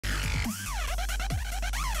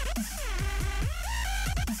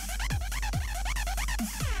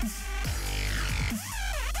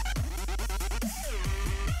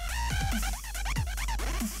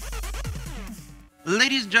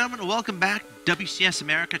Ladies and gentlemen, welcome back to WCS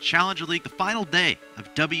America Challenger League, the final day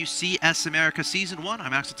of WCS America Season 1.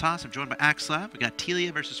 I'm axeltoss. I'm joined by axslav. We got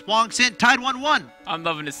Tilea versus Hwangsin, tied 1-1. I'm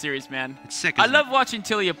loving this series, man. It's sick. I love watching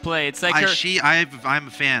Tilea play. It's like I'm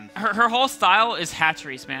a fan. Her whole style is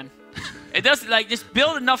hatcheries, man. It does like just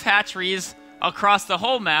build enough hatcheries across the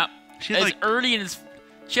whole map. She had, as early in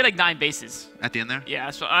she had like 9 bases at the end there. Yeah,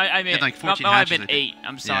 so I mean, like 14 it might have hatches, been 8.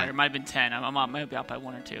 I'm sorry, Yeah. it might have been 10. I might be out by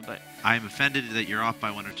 1 or 2, but I'm offended that you're off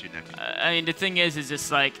by 1 or 2, Nick. I mean, the thing is just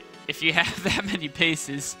like if you have that many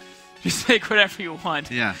bases, just take whatever you want.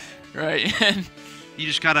 Yeah. Right. And you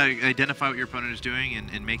just gotta identify what your opponent is doing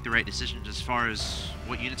and make the right decisions as far as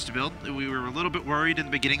what units to build. We were a little bit worried in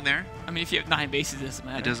the beginning there. I mean, if you have 9 bases, it doesn't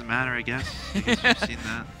matter. It doesn't matter, I guess. You've seen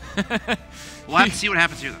that. We'll have to see what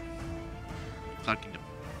happens here, though. Cloud Kingdom.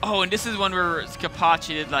 Oh, and this is one where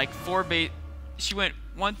Kapachi did like 4 base. She went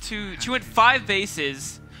 1, 2. She went 5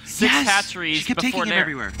 bases, 6 hatcheries. She kept before taking him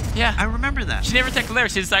everywhere. Yeah, I remember that. She never took Lair.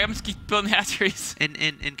 She's like, I'm just keep building hatcheries. And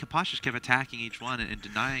Kapachi just kept attacking each one and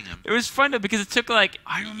denying him. It was fun though because it took like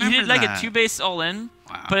he did like a 2 base all in,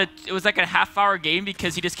 but it was like a half-hour game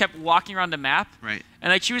because he just kept walking around the map. Right.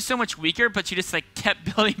 And like she was so much weaker, but she just like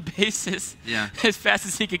kept building bases. Yeah. As fast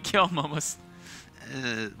as he could kill him almost.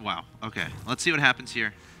 Wow. Okay. Let's see what happens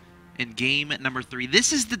here in game number 3.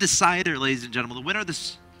 This is the decider, ladies and gentlemen. The winner of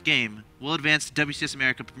this game will advance to WCS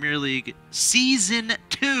America Premier League Season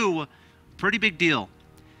 2. Pretty big deal.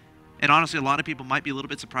 And honestly, a lot of people might be a little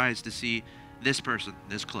bit surprised to see this person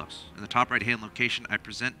this close. In the top right-hand location, I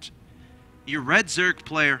present your Red Zerg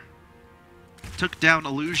player. Took down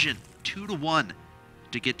Illusion 2-1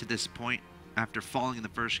 to get to this point after falling in the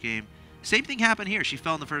first game. Same thing happened here. She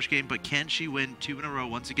fell in the first game, but can she win 2 in a row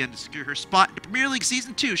once again to secure her spot in the Premier League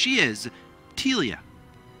Season 2? She is Tilea.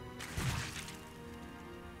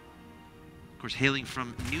 Of course, hailing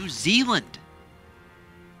from New Zealand.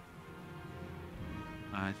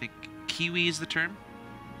 I think Kiwi is the term.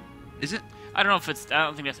 Is it? I don't know if it's. I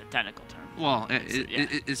don't think that's a technical term. Well,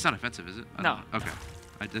 it's not offensive, is it? No. Okay.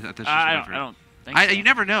 I don't think so. You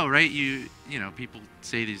never know, right? You know, people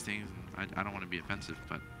say these things. And I don't want to be offensive,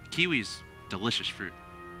 but kiwis, delicious fruit,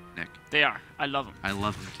 Nick. They are. I love them. I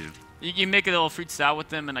love them too. You make a little fruit salad with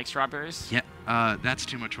them and like strawberries? Yeah. That's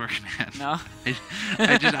too much work, man. No?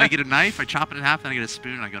 I get a knife, I chop it in half, then I get a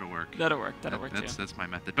spoon, and I go to work. That'll work. That'll work too. That's my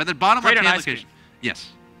method. But the bottom Great left-hand on ice location.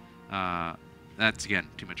 Yes. That's, again,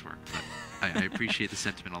 too much work. But I appreciate the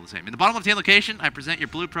sentiment all the same. In the bottom left-hand location, I present your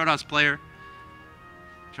blue Protoss player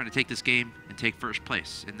trying to take this game and take first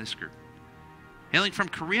place in this group. Hailing from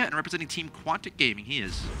Korea and representing Team Quantic Gaming, he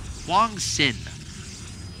is Hwangsin.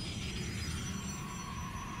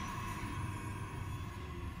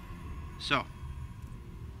 So,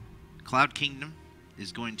 Cloud Kingdom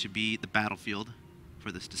is going to be the battlefield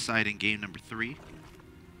for this deciding game number 3.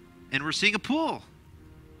 And we're seeing a pull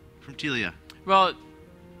from Tilea. Well,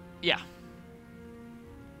 yeah.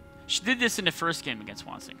 She did this in the first game against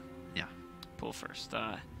Hwangsin. Yeah. Pull first.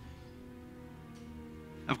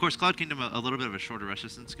 Of course, Cloud Kingdom a little bit of a shorter rush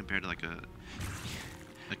distance compared to like a.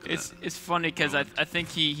 It's funny because I think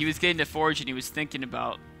he was getting to Forge and he was thinking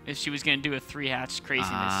about if she was going to do a 3-hatch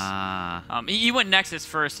craziness. He went Nexus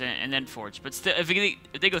first and then Forge, but still, if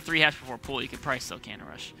they go 3-hatch before Pool, you could probably still cannon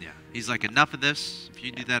rush. Yeah, he's like, enough of this. If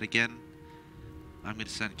you do that again, I'm going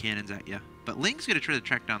to send cannons at you. But Ling's going to try to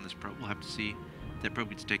track down this probe. We'll have to see if that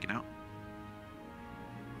probe gets taken out.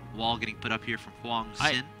 Wall getting put up here from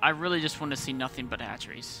Hwangsin. I really just want to see nothing but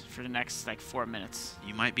hatcheries for the next like 4 minutes.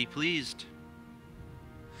 You might be pleased.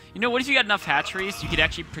 You know, what if you got enough hatcheries, you could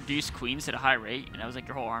actually produce queens at a high rate, and that was like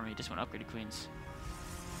your whole army just went upgraded queens.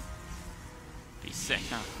 Be sick,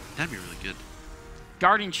 huh? That'd be really good.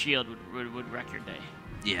 Guardian Shield would wreck your day.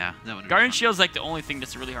 Yeah, that would. Guardian Shield's like the only thing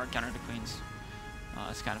that's a really hard counter to queens.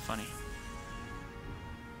 It's kind of funny.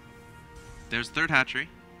 There's third hatchery.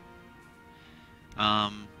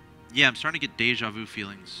 Yeah, I'm starting to get deja vu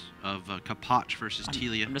feelings of Kapach versus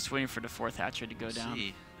Tilea. I'm just waiting for the 4th hatchery to go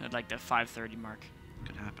down at like the 5:30 mark.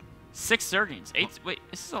 Could happen. 6 Zerglings. 8. Wait,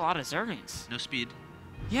 this is a lot of Zerglings. No speed.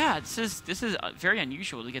 Yeah, this is very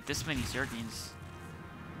unusual to get this many Zerglings.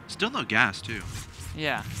 Still no gas too.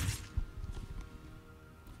 Yeah.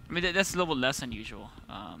 I mean that's a little less unusual.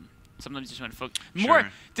 Sometimes you just want to focus more.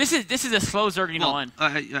 Sure. This is a slow Zergling all in.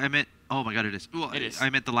 I meant. Oh my God, it is. Well, it is. I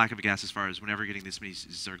meant the lack of gas as far as whenever you're getting this many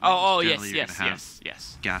Zerglings. Oh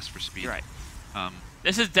yes. Gas for speed. You're right.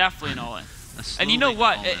 This is definitely an all-in. And you know know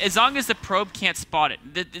what? As long as the probe can't spot it,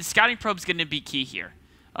 the scouting probe's going to be key here.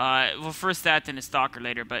 Well, first that, then a stalker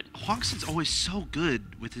later. But Hwangsin's always so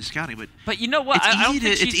good with his scouting, but you know what?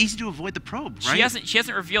 It's easy to avoid the probe, right? She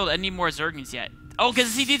hasn't revealed any more Zerglings yet. Oh, because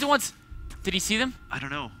see these ones. Did he see them? I don't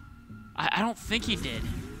know. I don't think he did.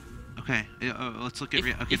 Okay, let's look at...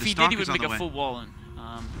 Okay, if the he did, he Stalker's would on make the a full way. wall in.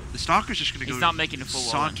 The Stalker's just going to go... He's not making a full wall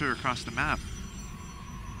in. saunter across the map.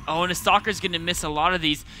 Oh, and the Stalker's going to miss a lot of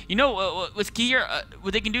these. You know, what's key here,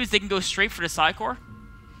 what they can do is they can go straight for the side core.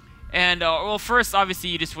 And, well, first, obviously,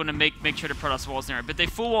 you just want to make sure the Protoss wall's in there. But they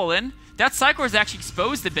full wall in. That side core is actually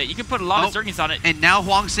exposed a bit. You can put a lot of Zerglings on it. And now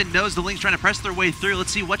Hwangsin knows the Link's trying to press their way through.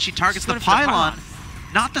 Let's see what she targets. The pylon,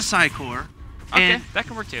 not the side core. Okay, and that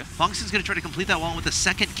can work too. Hwangsin's going to try to complete that wall with a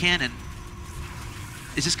second cannon.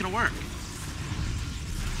 Is this going to work?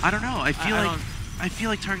 I don't know. I feel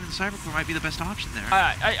like targeting the cyber core might be the best option there.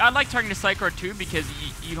 I like targeting the side core too because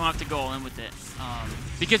you don't have to go all in with it.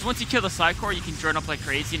 Because once you kill the side core, you can drone up like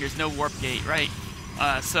crazy and there's no warp gate, right?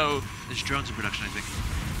 So there's drones in production, I think.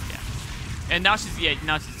 Yeah. And now she's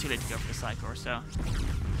too late to go for the side core. So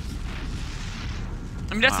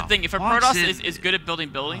I mean that's the thing. If a Protoss is good at building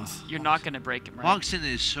buildings, you're not going to break him. Right? Hwangsin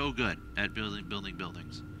is so good at building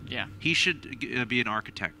buildings. Yeah. He should be an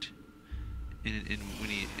architect in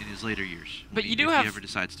his later years. But if he ever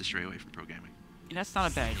decides to stray away from programming. And that's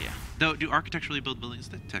not a bad idea. Though, do architects really build buildings?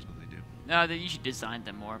 They technically do. No, they usually design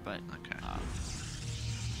them more, but... Okay.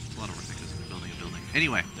 It's a lot of work that goes into building a building.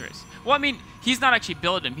 Anyway. There is. Well, I mean, he's not actually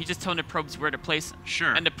building them. He's just telling the probes where to place them.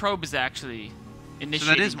 Sure. And the probe is actually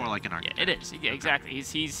initiating. So that is more like an architect. Yeah, it is. Yeah, exactly.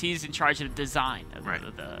 He's in charge of the design of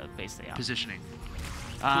the base layout. Positioning.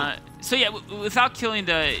 Cool. So yeah, without killing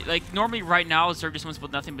the... Like, normally right now, Zerg just wants to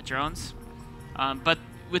build nothing but drones. But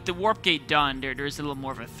with the warp gate done, there's a little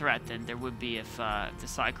more of a threat than there would be if the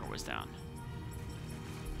side core was down.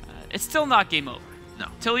 It's still not game over. No.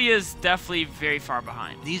 Tilea is definitely very far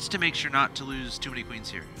behind. Needs to make sure not to lose too many queens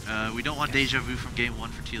here. We don't want deja vu from game 1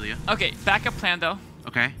 for Tilea. Okay, backup plan though.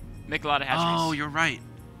 Okay. Make a lot of hatcheries. Oh, you're right.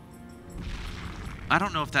 I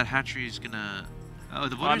don't know if that hatchery is gonna... Oh,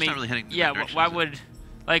 the Voider's not really heading in that direction, why would...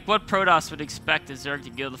 Like, what Protoss would expect a Zerg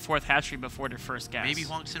to go the 4th hatchery before their first gas? Maybe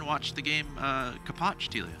Hwangsin watched the game Kapach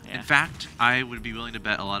Tilea. Yeah. In fact, I would be willing to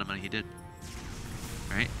bet a lot of money he did.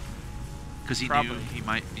 Right? Because he knew he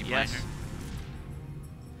might be playing her.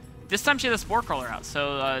 This time she has a Spore Crawler out,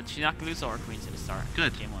 so she's not going to lose all her queens at the start.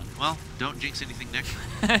 Good. Game 1. Well, don't jinx anything, Nick.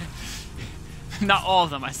 Not all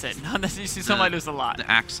of them, I said. Not necessarily. Some might lose a lot. The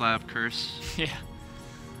axslav curse.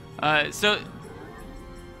 Yeah. So...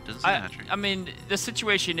 Doesn't seem hatchery. I mean, the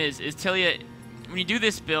situation is Tilea, when you do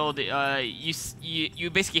this build, you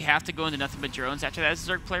basically have to go into nothing but drones after that as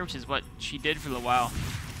a Zerg player, which is what she did for a little while.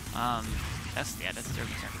 That's Zerg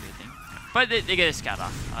thing. But they get a scout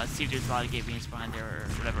off. See if there's a lot of gate beams behind there or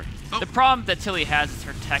whatever. Oh. The problem that Tilea has is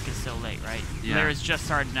her tech is so late, right? Yeah. Lair is just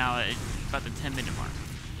started now at about the 10-minute mark.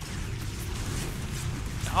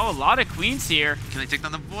 Oh, a lot of queens here. Can they take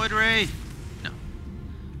down the Void Ray? No.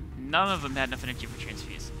 None of them had enough energy for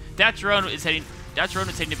transfuse. That drone is heading. That drone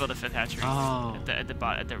is heading to build a 5th hatchery. Oh. At the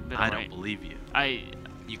middle. I don't believe you.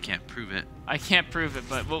 You can't prove it. I can't prove it,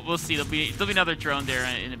 but we'll see. There'll be another drone there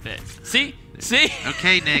in a bit. See?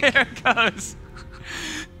 Okay, Nick. There it goes.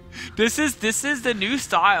 This is the new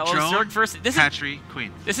style. Drone, Zerg versus hatchery,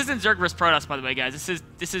 queen. This isn't Zerg versus Protoss, by the way, guys. This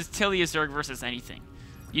is Tilea Zerg versus anything.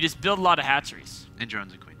 You just build a lot of hatcheries. And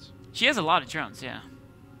drones and queens. She has a lot of drones, yeah.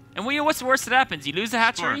 And what's the worst that happens? You lose the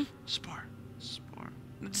hatchery? Spore.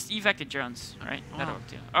 Just evac the drones, right? That'll work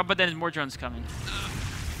too. Oh, but then there's more drones coming.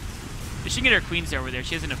 She can get her queens over there.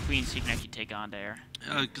 She has enough queens she can actually take on there.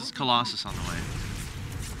 Because Colossus on the way.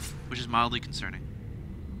 Which is mildly concerning.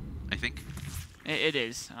 I think. It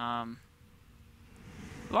is. A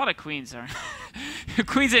lot of queens are.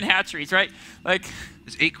 Queens and hatcheries, right? Like.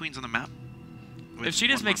 There's 8 queens on the map. If she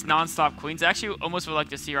just makes non-stop queens, I actually almost would like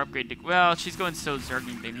to see her upgrade to... Well, she's going so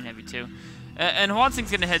Zergling baiting heavy too. And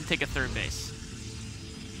Hwangsin's going to head and take a 3rd base.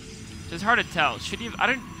 So it's hard to tell. Should he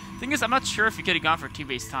have... Thing is, I'm not sure if he could have gone for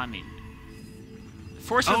 2-base timing.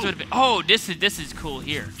 Force would have been... Oh, this is cool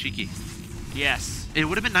here. Cheeky. Yes. It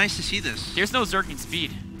would have been nice to see this. There's no Zergling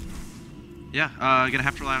speed. Yeah, gonna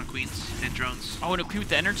have to rely on queens and drones. Oh, and a queen with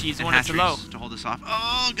the energy is the one that's low. To hold this off.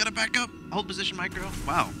 Oh, gotta back up. Hold position micro.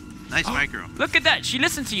 Wow. Nice micro. Look at that. She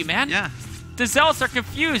listened to you, man. Yeah. The Zealots are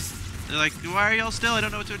confused. They're like, why are y'all still? I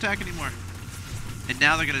don't know what to attack anymore. And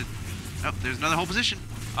now they're gonna... Oh, there's another whole position.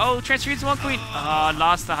 Oh, transfuse 1 queen. Oh,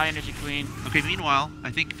 lost the high energy queen. Okay, meanwhile,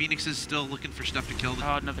 I think Phoenix is still looking for stuff to kill.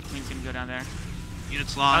 Oh, another queen's gonna go down there.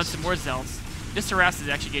 Units lost. Oh, some more Zealots. This harass is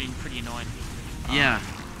actually getting pretty annoying. Yeah.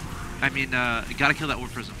 I mean, gotta kill that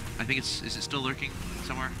Warp Prism. I think is it still lurking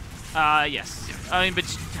somewhere? Yes. Yeah. I mean, but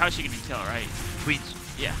how's she gonna kill, right? Queens.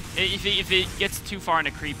 Yeah. If it gets too far in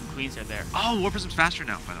a creep, queens are there. Oh, Warp Prism's faster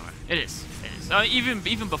now, by the way. It is. It is.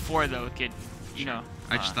 Even before though, it could, you know.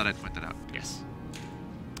 I just thought I'd point that out. Yes.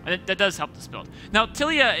 And that does help this build. Now,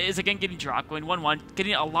 Tilea is again getting dropped, going 1-1,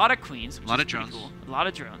 getting a lot of queens, which a lot is of drones. cool. A lot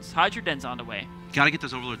of drones. Hydra Den's on the way. Gotta get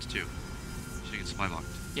those overlords too, so you can supply blocked.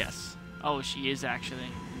 Yes. Oh, she is actually.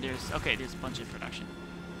 There's a bunch of production.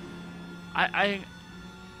 I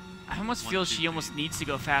almost feel she almost needs to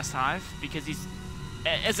go fast hive because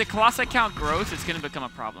as the Colossi count grows, it's gonna become a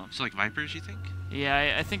problem. So like Vipers, you think?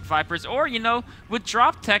 Yeah, I think Vipers, or you know, with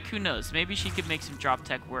drop tech, who knows? Maybe she could make some drop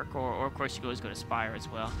tech work, or of course you could always go to Spire as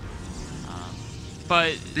well.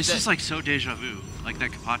 But this is like so deja vu, like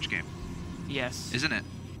that Kapach game. Yes. Isn't it?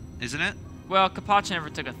 Isn't it? Well, Kapach never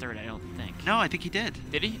took a third, I don't think. No, I think he did.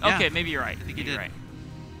 Did he? Yeah. Okay, maybe you're right. I think he did. Right.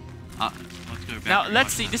 Let's go back. Now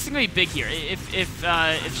let's see. This is gonna be big here.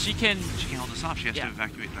 If she can. She can hold us off. She has to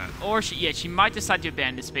evacuate that. Or she might decide to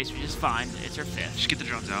abandon this space, which is fine. It's her 5th. Just get the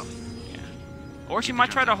drones out. Yeah. Or she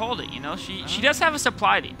might try to hold it. You know, she does have a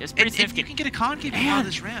supply lead. That's pretty significant. You can get a concave out of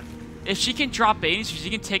this ramp. If she can drop baiting, so she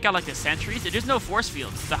can take out like the sentries. There's no force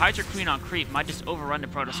fields. The Hydra Queen on creep might just overrun the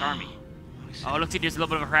Protoss army. Oh, looks like there's a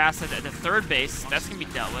little bit of a harassment at the 3rd base. That's gonna be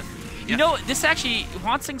dealt with. You know, this actually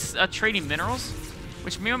Hwangsin's trading minerals,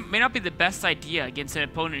 which may not be the best idea against an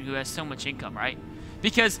opponent who has so much income, right?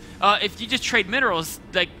 Because if you just trade minerals,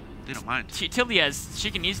 like they don't mind. Tilea,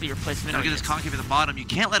 she can easily replace minerals. Look at this concave at the bottom. You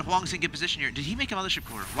can't let Hwangsin get position here. Did he make a mothership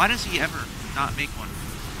core? Why does he ever not make one?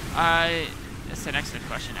 That's an excellent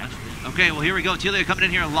question, actually. Okay, well here we go. Tilea coming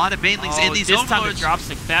in here. A lot of banelings and these this overlords. time the drops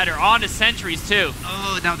look better. On to sentries too.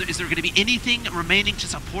 Oh, now is there going to be anything remaining to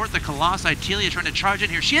support the Colossi? Tilea trying to charge in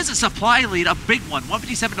here. She has a supply lead, a big one,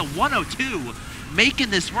 157 to 102, making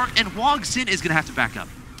this work. And Hwangsin is going to have to back up.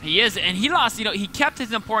 He is, and he lost. You know, he kept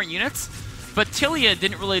his important units, but Tilea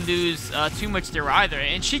didn't really lose too much there either,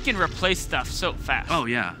 and she can replace stuff so fast. Oh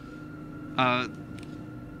yeah.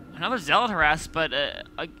 Another Zealot harass, but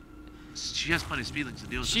she has plenty of speedlings to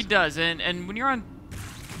deal with. She does, and when you're on,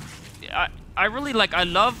 I really like. I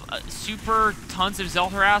love super tons of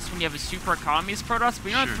Zealot harass when you have a super economy as Protoss. But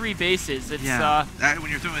when you're on 3 bases, it's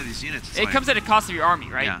when you're throwing these units, it comes at a cost of your army,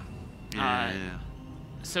 right? Yeah.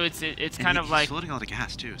 So it's kind of like loading a lot of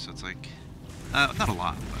gas too. So it's like not a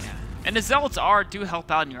lot. But. Yeah. And the Zealots do help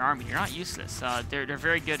out in your army. You're not useless. They're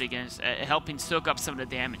very good against helping soak up some of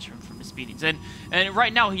the damage from the speedings. And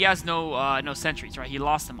right now he has no sentries, right? He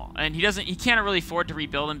lost them all, and he can't really afford to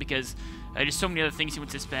rebuild them because there's so many other things he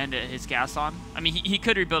wants to spend his gas on. I mean, he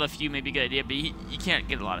could rebuild a few, maybe a good idea, but he can't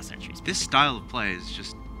get a lot of sentries. This style of play is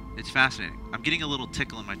just it's fascinating. I'm getting a little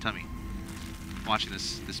tickle in my tummy watching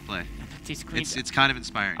this play. It's kind of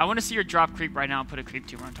inspiring. I want to see your drop creep right now and put a creep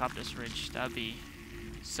tumor on top of this ridge. That'd be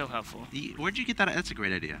so helpful. Where'd you get that? That's a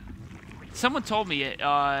great idea. Someone told me it.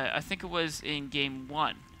 I think it was in game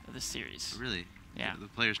 1 of the series. Really? Yeah. The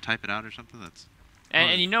players type it out or something. That's.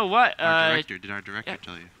 And you know what? Did our director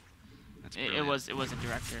tell you? That's it was a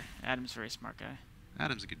director. Adam's a very smart guy.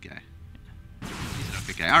 Adam's a good guy. He's an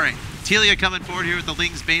okay guy. All right, Tilea coming forward here with the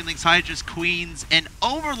Lings, Banelings, Hydras, Queens, and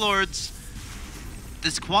Overlords.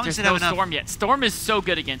 This Hwangsin There's no Storm yet. Storm is so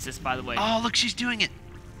good against this, by the way. Oh, look, she's doing it.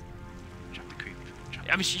 Drop the creep.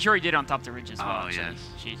 I mean, she already did on top of the ridge as well. Oh, yes.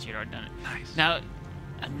 She'd already done it. Nice. Now,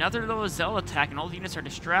 another little Zealot attack, and all the units are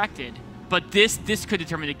distracted. But this could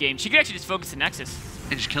determine the game. She could actually just focus the Nexus.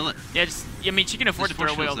 And just kill it. Yeah, I mean, she can afford to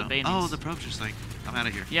throw away all the banelings. Oh, the probe's just like, I'm out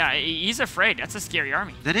of here. Yeah, he's afraid. That's a scary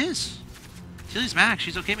army. That is. Tilea's max.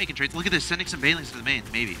 She's okay making trades. Look at this, sending some banelings to the main.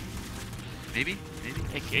 Maybe. Maybe?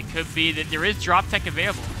 It could be that there is drop tech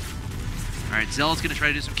available. All right, Zell's going to try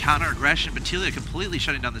to do some counter-aggression, but Tilea completely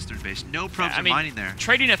shutting down this 3rd base. No probes are mining there.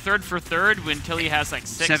 Trading a 3rd for 3rd when Tilea has like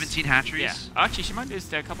 6. 17 hatcheries. Yeah. Actually, she might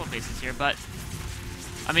lose a couple of bases here, but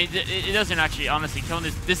I mean, it doesn't actually, honestly, killing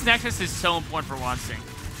this. This Nexus is so important for Hwangsin.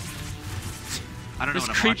 I don't know what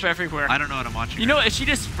I'm creep watching. everywhere. I don't know what I'm watching. You know, if she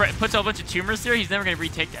just puts a bunch of tumors there, he's never going to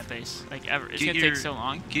retake that base, like ever. It's going to take so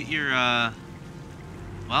long. Get your,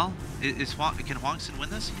 well, can Hwangsin win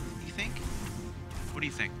this, you think? What do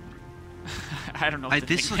you think? I don't know.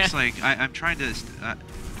 This looks like I'm trying to.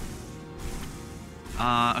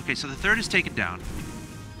 Okay, so the 3rd is taken down.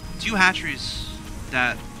 2 hatcheries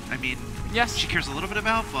that I mean. Yes. She cares a little bit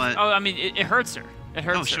about, but. Oh, I mean, it hurts her. It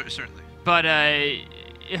hurts her. Oh, certainly. But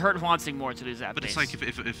it hurt Hwangsin more to lose that base. But it's like if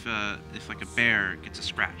like a bear gets a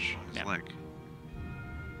scratch on his leg.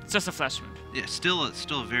 It's just a flesh wound. Yeah, still a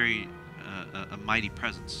very a mighty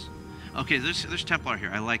presence. Okay, there's Templar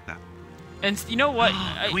here. I like that. And you know what?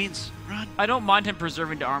 Queens, run. I don't mind him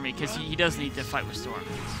preserving the army because he does need to fight with Storm.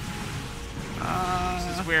 This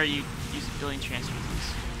is where you use a billion transfers.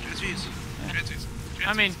 Transfers.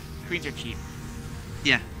 I mean, Queens are cheap.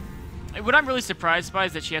 Yeah. What I'm really surprised by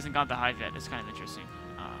is that she hasn't gone to Hive yet. It's kind of interesting.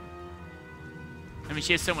 I mean,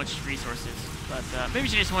 she has so much resources, but maybe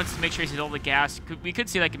she just wants to make sure she has all the gas. We could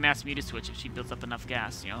see like a mass muta switch if she builds up enough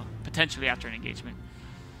gas, you know, potentially after an engagement.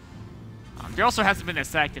 There also has to be that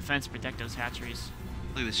static defense to protect those hatcheries.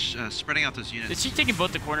 Look at this, spreading out those units. Is she taking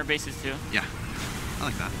both the corner bases too? Yeah, I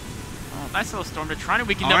like that. Oh, nice little storm. They're trying to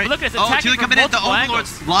weaken up. Right. Look at this attacking Tilea from coming in. The multiple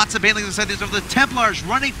Overlords, angles. lots of Banelings inside these over. The Templars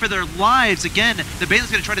running for their lives. Again, the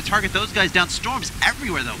Banelings going to try to target those guys down. Storms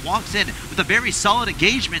everywhere, though. Hwangsin with a very solid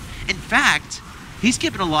engagement. In fact, he's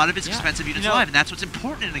keeping a lot of his expensive units alive, and that's what's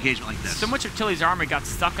important in an engagement like this. So much of Tilea's army got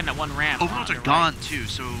stuck in that one ramp. Overlords are gone, too,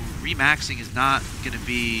 so remaxing is not going to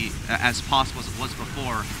be as possible as it was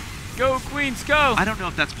before. Go, Queens, go! I don't know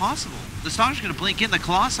if that's possible. The Stalkers are going to blink in. The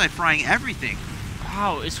Colossi frying everything.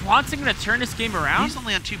 Wow, is Hwangsin going to turn this game around? He's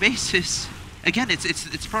only on 2 bases. Again, it's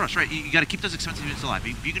Protoss, right? You got to keep those expensive units alive.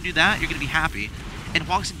 If you can do that, you're going to be happy. And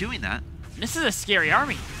Hwangsin doing that. This is a scary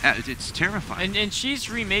army. It's terrifying. And she's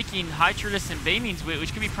remaking High Turtles and Banelings,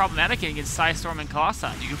 which could be problematic against Psystorm and Colossi.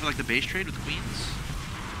 You go for like the base trade with Queens?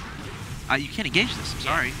 You can't engage this, I'm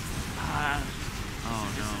sorry.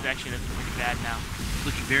 This is actually looking pretty bad now.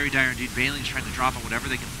 Looking very dire indeed. Banelings trying to drop on whatever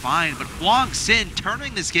they can find, but Hwangsin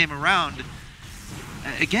turning this game around.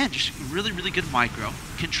 Again, just really, really good micro,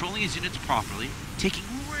 controlling his units properly, taking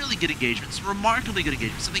really good engagements, remarkably good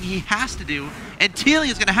engagements, something he has to do, and Tilea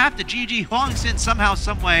is going to have to GG Hwangsin somehow,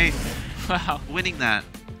 some way, winning that.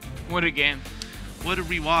 What a game. What did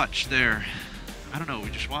we watch there? I don't know what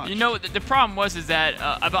we just watched. You know, the problem is that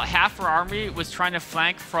about half our army was trying to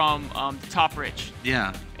flank from the top ridge.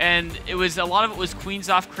 Yeah. And a lot of it was queens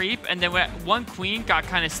off creep, and then one queen got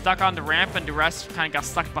kind of stuck on the ramp, and the rest kind of got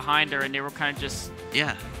stuck behind her, and they were kind of just...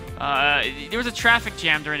 Yeah. There was a traffic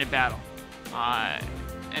jam during the battle.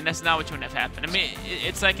 And that's not what you want to have happen. I mean,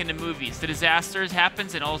 it's like in the movies. The disasters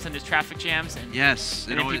happens, and all of a sudden there's traffic jams. And yes,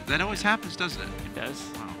 that always happens, doesn't it? It does.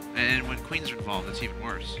 Wow. And when queens are involved, it's even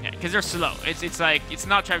worse. Yeah, because they're slow. It's like, it's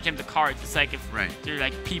not traffic jam to cards. It's like if they're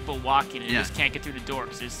like people walking and you just can't get through the door.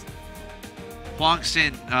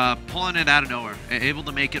 Hwangsin pulling it out of nowhere, able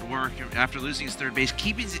to make it work after losing his third base,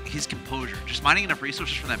 keeping his composure, just mining enough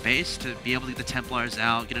resources from that base to be able to get the Templars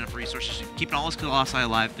out, get enough resources, keeping all his Colossi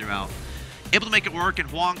alive throughout. Able to make it work, and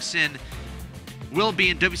Hwangsin will be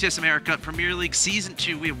in WCS America Premier League Season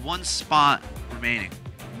 2. We have 1 spot remaining.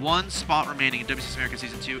 1 spot remaining in WCS America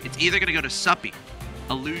Season 2. It's either going to go to Suppy,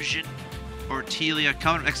 Illusion, or Tilea.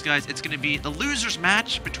 Coming up next, guys, it's going to be the losers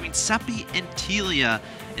match between Suppy and Tilea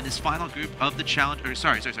in this final group of the Challenger. Or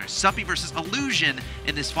sorry. Suppy versus Illusion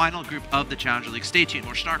in this final group of the Challenger League. Stay tuned.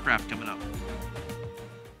 More StarCraft coming up.